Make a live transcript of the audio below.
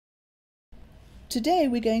today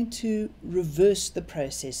we're going to reverse the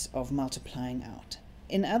process of multiplying out.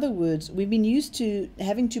 In other words, we've been used to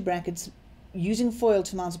having two brackets, using FOIL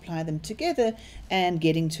to multiply them together and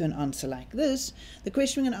getting to an answer like this. The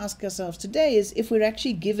question we're going to ask ourselves today is, if we're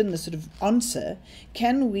actually given the sort of answer,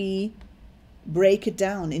 can we break it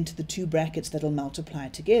down into the two brackets that will multiply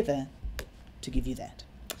together to give you that?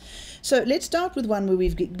 So let's start with one where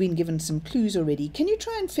we've been given some clues already. Can you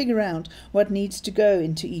try and figure out what needs to go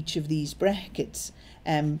into each of these brackets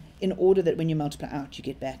in order that when you multiply out you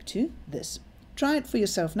get back to this? Try it for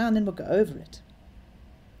yourself now and then we'll go over it.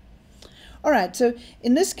 Alright, so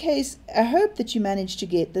in this case I hope that you managed to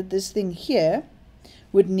get that this thing here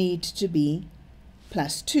would need to be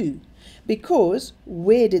plus 2. Because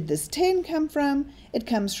where did this 10 come from? It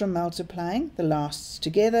comes from multiplying the lasts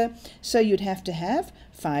together. So you'd have to have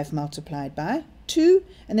 5 multiplied by 2.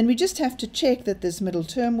 And then we just have to check that this middle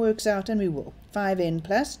term works out, and we will. 5n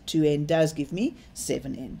plus 2n does give me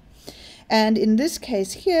 7n. And in this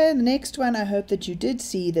case here, the next one, I hope that you did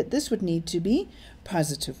see that this would need to be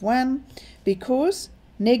positive 1, because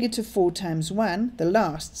negative 4 times 1, the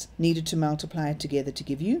lasts, needed to multiply it together to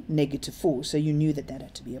give you negative 4. So you knew that that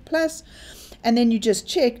had to be a plus. And then you just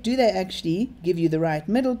check, do they actually give you the right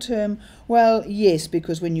middle term? Well, yes,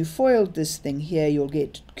 because when you FOILed this thing here, you'll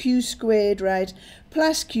get q squared, right?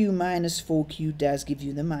 Plus q minus 4q does give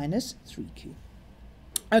you the minus 3q.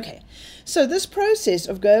 Okay, so this process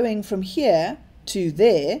of going from here to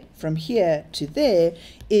there, from here to there,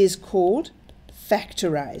 is called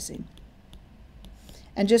factorizing.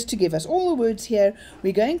 And just to give us all the words here,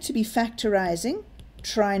 we're going to be factorizing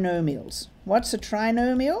trinomials. What's a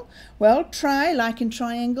trinomial? Well, tri, like in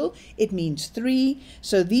triangle, it means 3.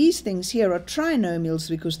 So these things here are trinomials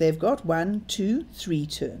because they've got 1, 2, 3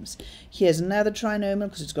 terms. Here's another trinomial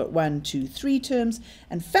because it's got 1, 2, 3 terms.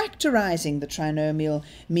 And factorizing the trinomial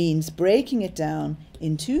means breaking it down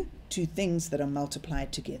into two things that are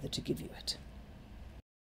multiplied together to give you it.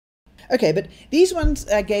 Okay, but these ones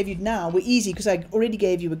I gave you now were easy because I already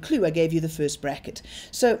gave you a clue. I gave you the first bracket.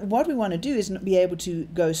 So what we want to do is be able to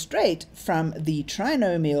go straight from the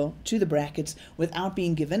trinomial to the brackets without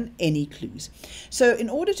being given any clues. So in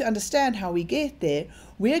order to understand how we get there,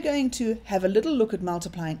 we're going to have a little look at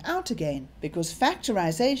multiplying out again, because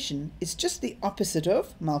factorization is just the opposite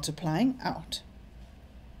of multiplying out.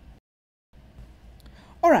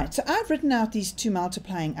 Alright, so I've written out these two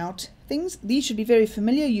multiplying out things. These should be very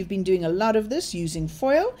familiar. You've been doing a lot of this using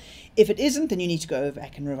FOIL. If it isn't, then you need to go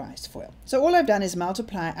back and revise FOIL. So all I've done is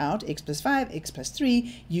multiply out x plus 5, x plus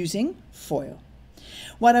 3 using FOIL.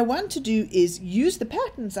 What I want to do is use the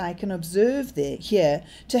patterns I can observe here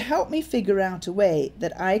to help me figure out a way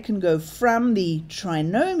that I can go from the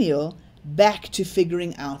trinomial back to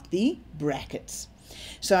figuring out the brackets.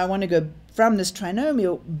 So I want to go from this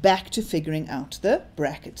trinomial back to figuring out the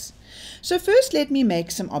brackets. So first let me make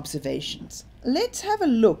some observations. Let's have a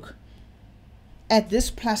look at this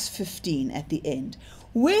plus 15 at the end.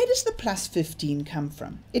 Where does the plus 15 come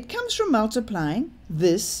from? It comes from multiplying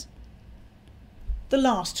the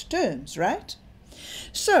last terms, right?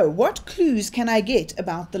 So what clues can I get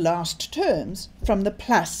about the last terms from the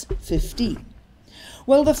plus 15?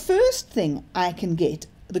 Well, the first thing I can get,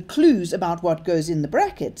 the clues about what goes in the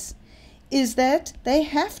brackets, is that they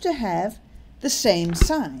have to have the same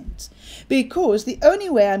signs, because the only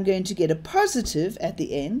way I'm going to get a positive at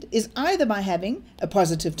the end is either by having a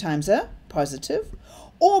positive times a positive,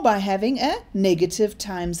 or by having a negative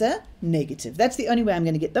times a negative. That's the only way I'm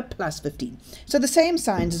going to get the plus 15. So the same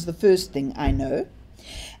signs is the first thing I know.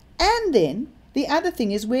 And then the other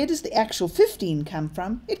thing is, where does the actual 15 come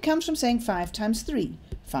from? It comes from saying 5 times 3.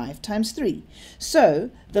 5 times 3.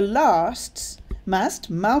 So the lasts must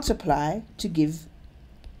multiply to give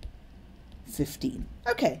 15.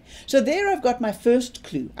 Okay, so there I've got my first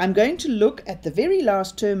clue. I'm going to look at the very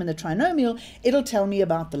last term in the trinomial. It'll tell me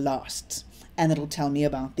about the lasts, and it'll tell me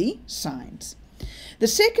about the signs. The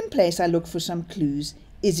second place I look for some clues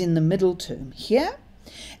is in the middle term here.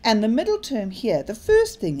 And the middle term here, the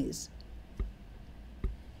first thing is,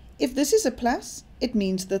 if this is a plus, it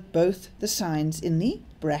means that both the signs in the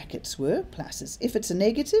brackets were pluses. If it's a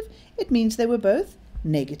negative, it means they were both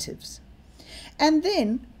negatives. And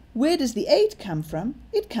then, where does the 8 come from?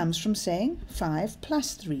 It comes from saying 5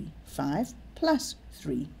 plus 3. 5 plus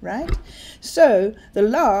 3, right? So the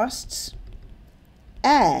lasts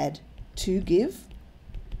add to give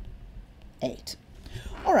 8.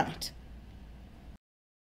 All right.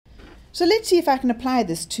 So let's see if I can apply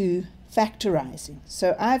this to factorizing.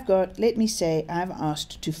 So I've got, let me say I've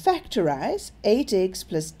asked to factorize 8x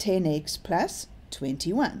plus 10x plus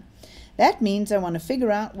 21. That means I want to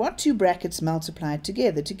figure out what two brackets multiplied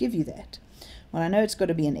together to give you that. Well, I know it's got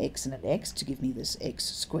to be an x and an x to give me this x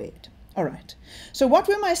squared. All right. So what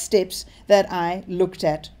were my steps that I looked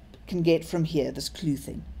at, can get from here, this clue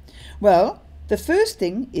thing? Well, the first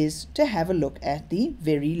thing is to have a look at the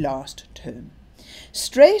very last term.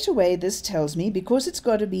 Straight away, this tells me, because it's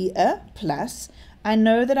got to be a plus, I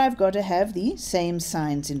know that I've got to have the same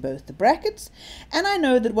signs in both the brackets, and I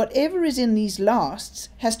know that whatever is in these lasts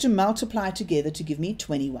has to multiply together to give me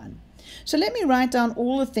 21. So let me write down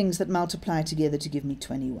all the things that multiply together to give me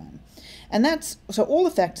 21. And that's, so all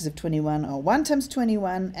the factors of 21 are 1 times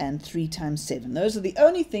 21 and 3 times 7. Those are the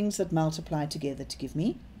only things that multiply together to give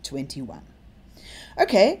me 21.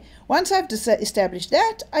 Okay, once I've established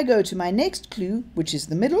that, I go to my next clue, which is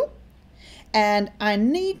the middle. And I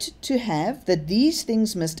need to have that these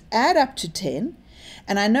things must add up to 10.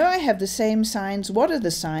 And I know I have the same signs. What are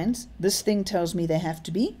the signs? This thing tells me they have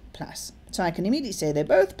to be plus. So I can immediately say they're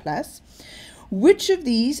both plus. Which of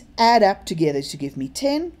these add up together to give me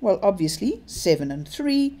 10? Well, obviously 7 and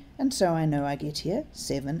 3. And so I know I get here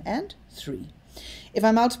 7 and 3. If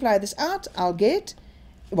I multiply this out, I'll get,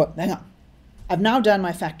 well, hang on. I've now done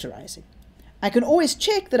my factorizing. I can always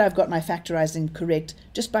check that I've got my factorizing correct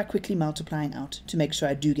just by quickly multiplying out to make sure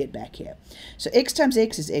I do get back here. So x times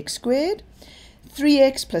x is x squared.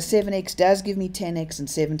 3x plus 7x does give me 10x, and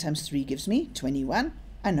 7 times 3 gives me 21.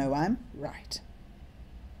 I know I'm right.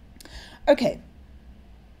 Okay.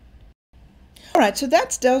 All right, so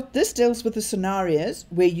this deals with the scenarios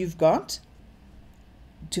where you've got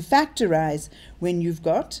to factorize when you've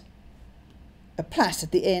got a plus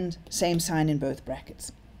at the end, same sign in both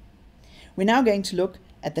brackets. We're now going to look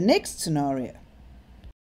at the next scenario.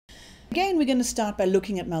 Again, we're going to start by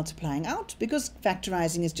looking at multiplying out, because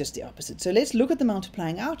factorizing is just the opposite. So let's look at the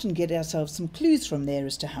multiplying out and get ourselves some clues from there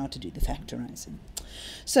as to how to do the factorizing.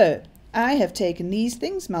 So I have taken these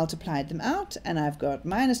things, multiplied them out, and I've got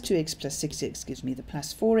minus 2x plus 6x gives me the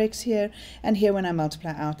plus 4x here. And here when I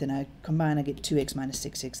multiply out, then I combine, I get 2x minus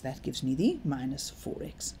 6x. That gives me the minus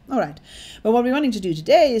 4x. All right. But what we're wanting to do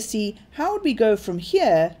today is see how would we go from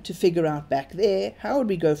here to figure out back there? How would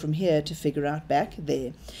we go from here to figure out back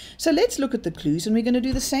there? So let's look at the clues, and we're going to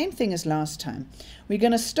do the same thing as last time. We're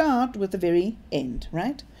going to start with the very end,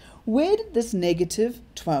 right? Where did this negative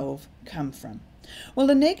 12 come from? Well,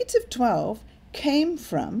 the negative 12 came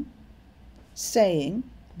from saying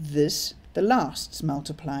this, the lasts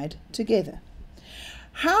multiplied together.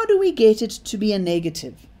 How do we get it to be a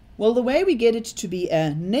negative? Well, the way we get it to be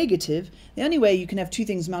a negative, the only way you can have two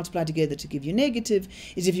things multiplied together to give you negative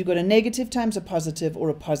is if you've got a negative times a positive or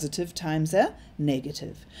a positive times a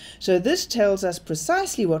negative. So this tells us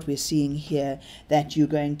precisely what we're seeing here, that you're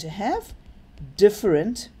going to have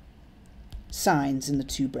different signs in the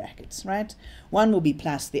two brackets, right? One will be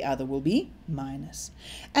plus, the other will be minus.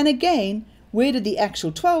 And again, where did the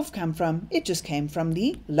actual 12 come from? It just came from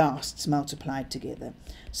the lasts multiplied together.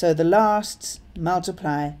 So the lasts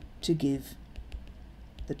multiply to give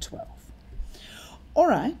the 12. All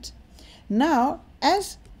right. Now,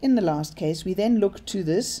 as in the last case, we then look to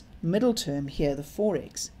this middle term here, the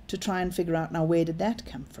 4x, to try and figure out now where did that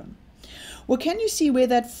come from? Well, can you see where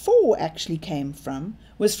that 4 actually came from?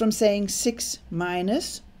 Was from saying 6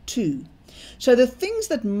 minus 2. So the things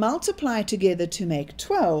that multiply together to make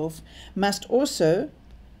 12 must also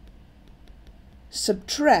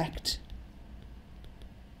subtract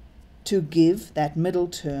to give that middle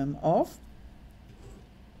term of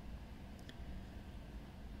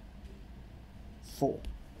 4.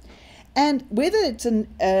 And whether it's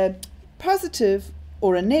a positive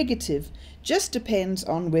or a negative just depends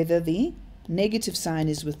on whether the negative sign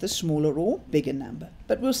is with the smaller or bigger number.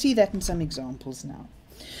 But we'll see that in some examples now.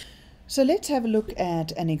 So let's have a look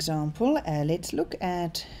at an example. Let's look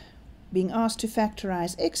at being asked to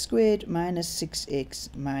factorize x squared minus 6x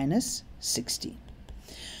minus 16.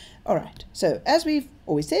 All right, so as we've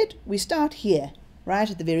always said, we start here, right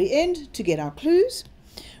at the very end to get our clues.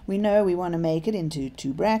 We know we want to make it into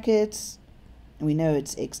two brackets. We know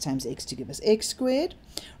it's x times x to give us x squared.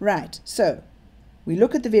 Right, so we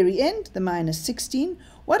look at the very end, the minus 16.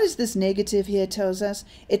 What is this negative here tells us?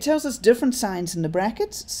 It tells us different signs in the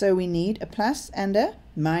brackets, so we need a plus and a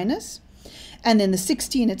minus. And then the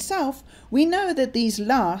 16 itself, we know that these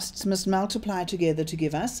lasts must multiply together to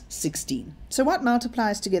give us 16. So what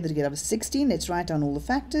multiplies together to give us 16? Let's write down all the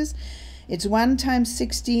factors. It's 1 times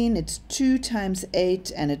 16, it's 2 times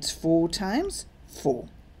 8, and it's 4 times 4.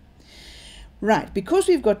 Right, because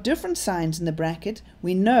we've got different signs in the bracket,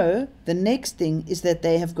 we know the next thing is that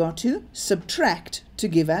they have got to subtract to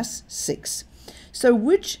give us 6. So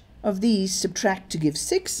which of these subtract to give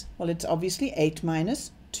 6? Well, it's obviously 8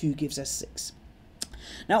 minus 2 gives us 6.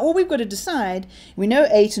 Now all we've got to decide, we know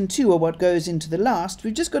 8 and 2 are what goes into the last,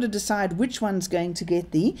 we've just got to decide which one's going to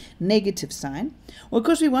get the negative sign. Well,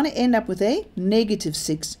 because we want to end up with a negative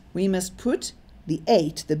 6, we must put the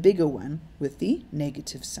 8, the bigger one, with the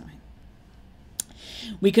negative sign.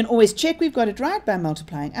 We can always check we've got it right by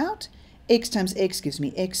multiplying out. X times x gives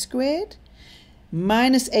me x squared.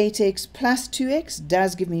 Minus 8x plus 2x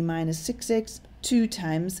does give me minus 6x. 2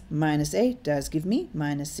 times minus 8 does give me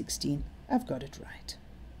minus 16. I've got it right.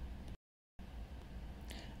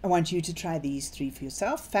 I want you to try these 3 for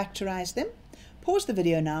yourself. Factorize them. Pause the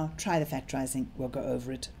video now. Try the factorizing. We'll go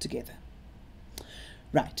over it together.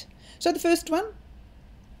 Right. So the first one,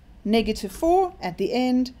 negative 4 at the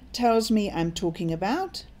end, tells me I'm talking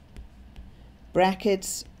about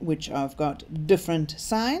brackets which have got different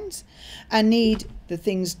signs. I need the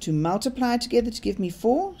things to multiply together to give me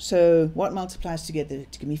 4. So what multiplies together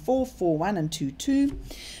to give me 4? 4, 1 and 2, 2.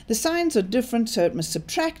 The signs are different, so it must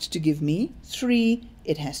subtract to give me 3.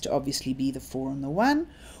 It has to obviously be the 4 and the 1.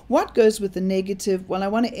 What goes with the negative? Well, I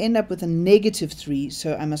want to end up with a negative 3,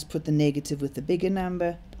 so I must put the negative with the bigger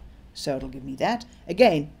number. So it'll give me that.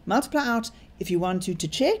 Again, multiply out if you want to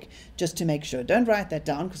check, just to make sure. Don't write that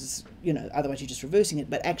down because, otherwise you're just reversing it.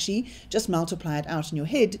 But actually, just multiply it out in your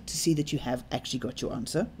head to see that you have actually got your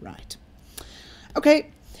answer right.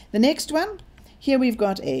 Okay, the next one. Here we've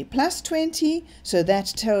got a plus 20. So that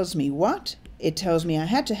tells me what? It tells me I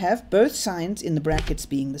had to have both signs in the brackets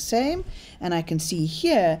being the same. And I can see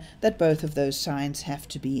here that both of those signs have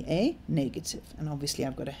to be a negative. And obviously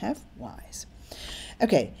I've got to have y's.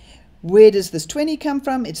 Okay. Where does this 20 come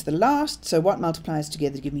from? It's the last. So what multiplies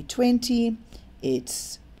together to give me 20?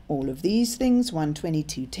 It's all of these things. 1, 20,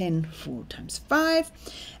 2, 10, 4 times 5.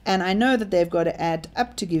 And I know that they've got to add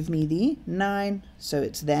up to give me the 9. So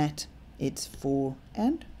it's that. It's 4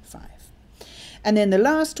 and 5. And then the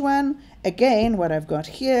last one, again, what I've got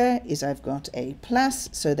here is I've got a plus.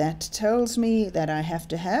 So that tells me that I have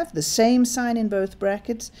to have the same sign in both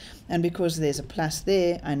brackets. And because there's a plus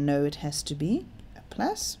there, I know it has to be a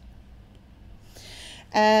plus.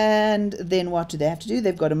 And then what do they have to do?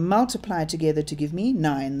 They've got to multiply together to give me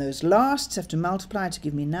 9. Those lasts have to multiply to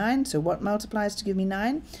give me 9. So what multiplies to give me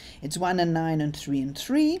 9? It's 1 and 9 and 3 and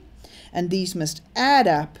 3. And these must add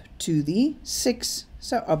up to the 6.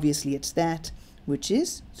 So obviously it's that, which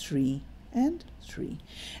is 3 and 3.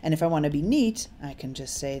 And if I want to be neat, I can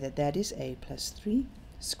just say that that is a plus 3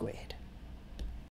 squared.